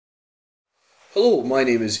Hello, my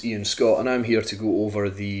name is Ian Scott and I'm here to go over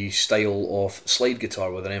the style of slide guitar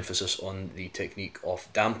with an emphasis on the technique of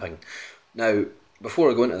damping. Now, before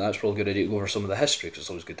I go into that, it's probably a good idea to go over some of the history because it's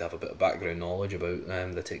always good to have a bit of background knowledge about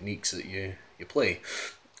the techniques that you play.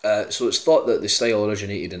 So it's thought that the style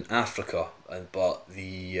originated in Africa, but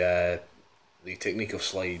the technique of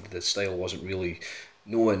slide, the style wasn't really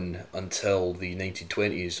known until the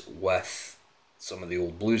 1920s with some of the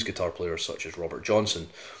old blues guitar players such as Robert Johnson.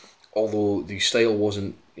 Although the style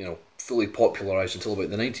wasn't, fully popularised until about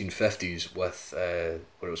the 1950s, where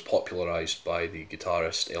it was popularised by the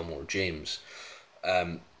guitarist Elmore James.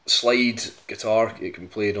 Slide guitar, it can be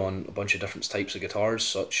played on a bunch of different types of guitars,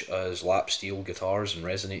 such as lap steel guitars and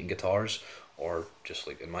resonating guitars, or just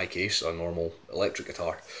like in my case, a normal electric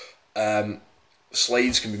guitar.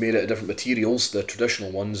 Slides can be made out of different materials. The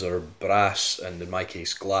traditional ones are brass and, in my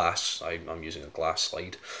case, glass. I'm using a glass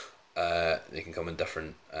slide. They can come in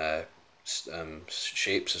different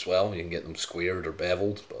shapes as well. You can get them squared or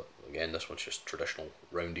beveled, but again, this one's just traditional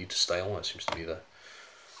rounded style. That seems to be the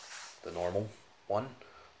normal one.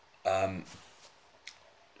 When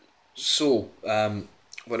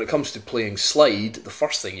it comes to playing slide, the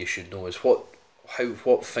first thing you should know is what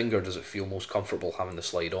finger does it feel most comfortable having the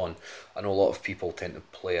slide on. I know a lot of people tend to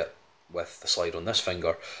play it with the slide on this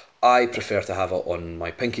finger. I prefer to have it on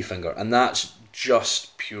my pinky finger, and that's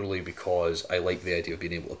just purely because I like the idea of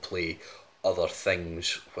being able to play other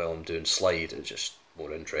things while I'm doing slide. It's just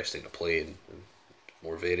more interesting to play and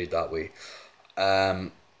more varied that way.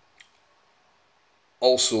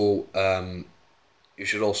 You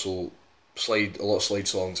should also a lot of slide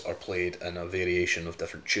songs are played in a variation of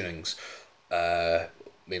different tunings,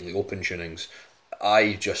 mainly open tunings.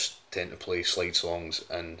 I just tend to play slide songs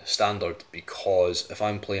in standard because if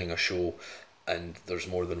I'm playing a show and there's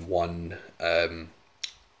more than one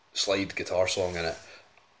slide guitar song in it,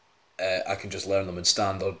 I can just learn them in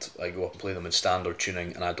standard. I go up and play them in standard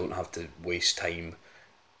tuning, and I don't have to waste time,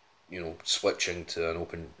 switching to an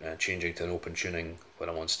open, changing to an open tuning when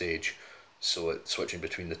I'm on stage. So it's switching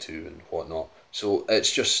between the two and whatnot. So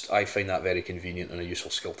it's just, I find that very convenient and a useful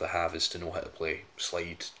skill to have, is to know how to play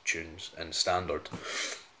slide tunes in standard.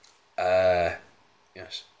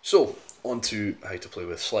 Yes. So on to how to play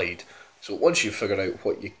with slide. So once you've figured out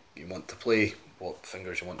what you want to play, what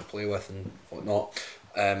fingers you want to play with and whatnot,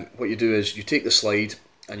 what you do is you take the slide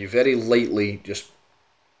and you very lightly just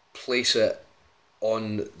place it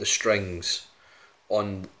on the strings,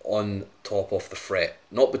 on top of the fret,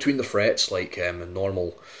 not between the frets like a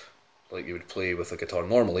normal, like you would play with a guitar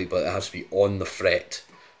normally, but it has to be on the fret.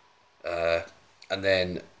 And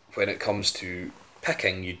then when it comes to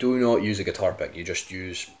picking, you do not use a guitar pick, you just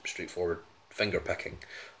use straightforward finger picking.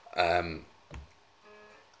 And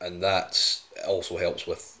that also helps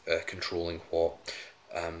with controlling what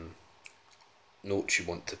notes you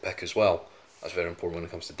want to pick as well. That's very important when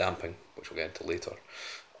it comes to damping, which we'll get into later.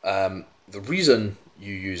 The reason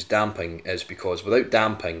you use damping is because without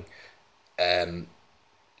damping,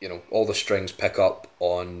 all the strings pick up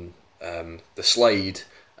on the slide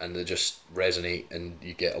and they just resonate, and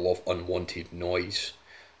you get a lot of unwanted noise,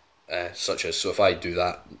 such as, so if I do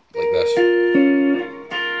that like this,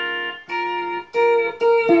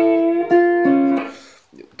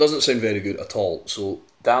 it doesn't sound very good at all. So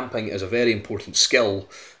damping is a very important skill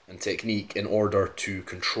and technique in order to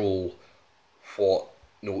control what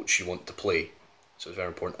notes you want to play. So it's very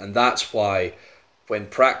important, and that's why when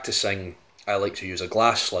practicing I like to use a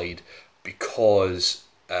glass slide, because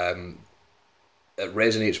it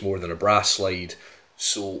resonates more than a brass slide.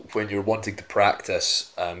 So when you're wanting to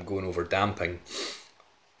practice going over damping,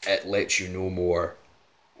 it lets you know more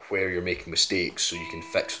where you're making mistakes, so you can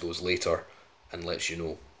fix those later and lets you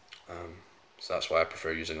know. So that's why I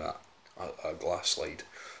prefer using a glass slide.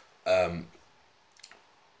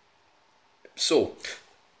 So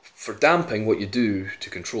for damping, what you do to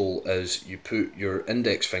control is you put your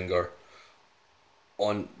index finger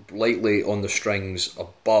lightly on the strings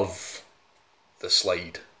above the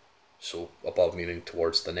slide. So above meaning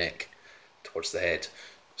towards the neck, towards the head.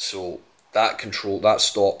 So that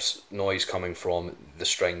stops noise coming from the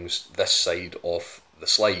strings this side of the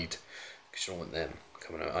slide, because you don't want them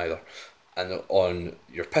coming out either. And on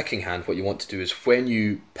your picking hand, what you want to do is when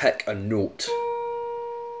you pick a note,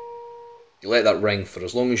 you let that ring for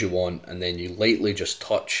as long as you want, and then you lightly just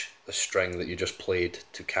touch the string that you just played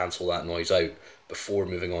to cancel that noise out before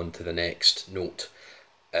moving on to the next note.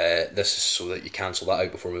 This is so that you cancel that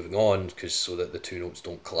out before moving on, so that the two notes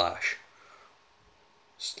don't clash.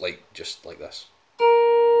 It's just like this.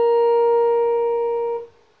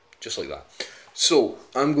 Just like that. So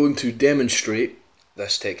I'm going to demonstrate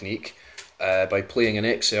this technique by playing an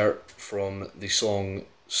excerpt from the song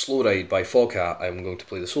Slow Ride by Foghat. I'm going to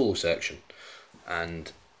play the solo section.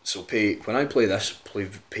 And so when I play this,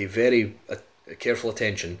 pay very careful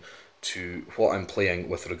attention to what I'm playing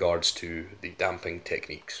with regards to the damping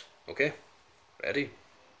techniques. Okay? Ready?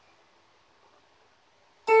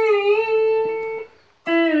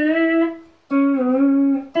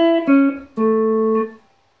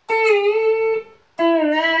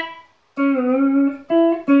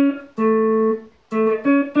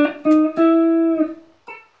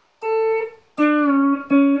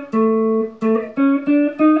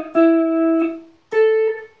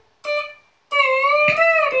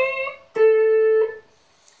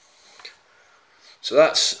 So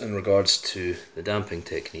that's in regards to the damping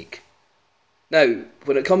technique. Now,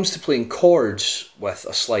 when it comes to playing chords with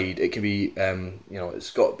a slide, it can be,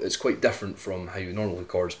 it's quite different from how you normally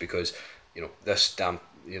chords, because,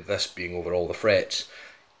 this being over all the frets,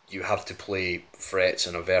 you have to play frets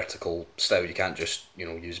in a vertical style. You can't just,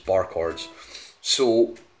 use bar chords.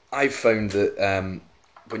 So I've found that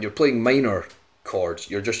when you're playing minor chords,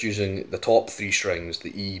 you're just using the top three strings,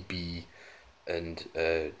 the E, B, and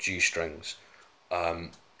G strings.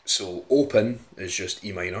 So open is just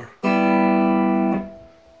E minor.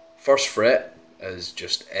 First fret is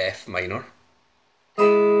just F minor.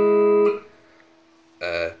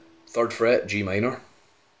 Third fret, G minor.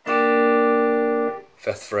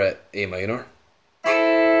 Fifth fret, A minor.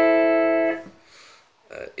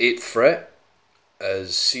 Eighth fret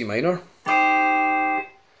is C minor.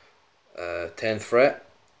 10th fret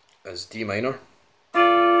is D minor.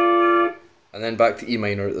 And then back to E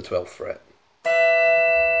minor at the 12th fret.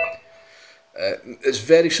 It's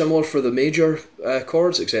very similar for the major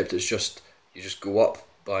chords, except it's just, you just go up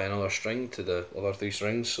by another string to the other three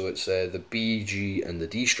strings. So it's the B, G and the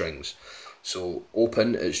D strings. So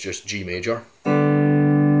open is just G major.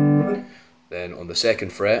 Then on the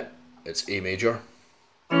second fret it's A major.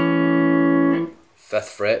 Fifth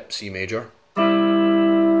fret C major.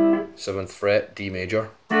 Seventh fret D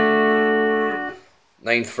major.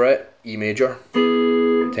 Ninth fret E major.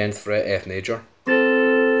 10th fret F major.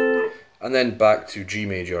 And then back to G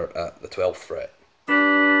major at the 12th fret.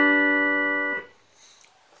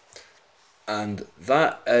 And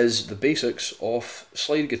that is the basics of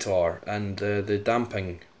slide guitar and the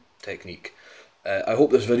damping technique. I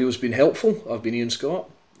hope this video has been helpful. I've been Ian Scott,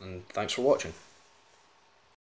 and thanks for watching.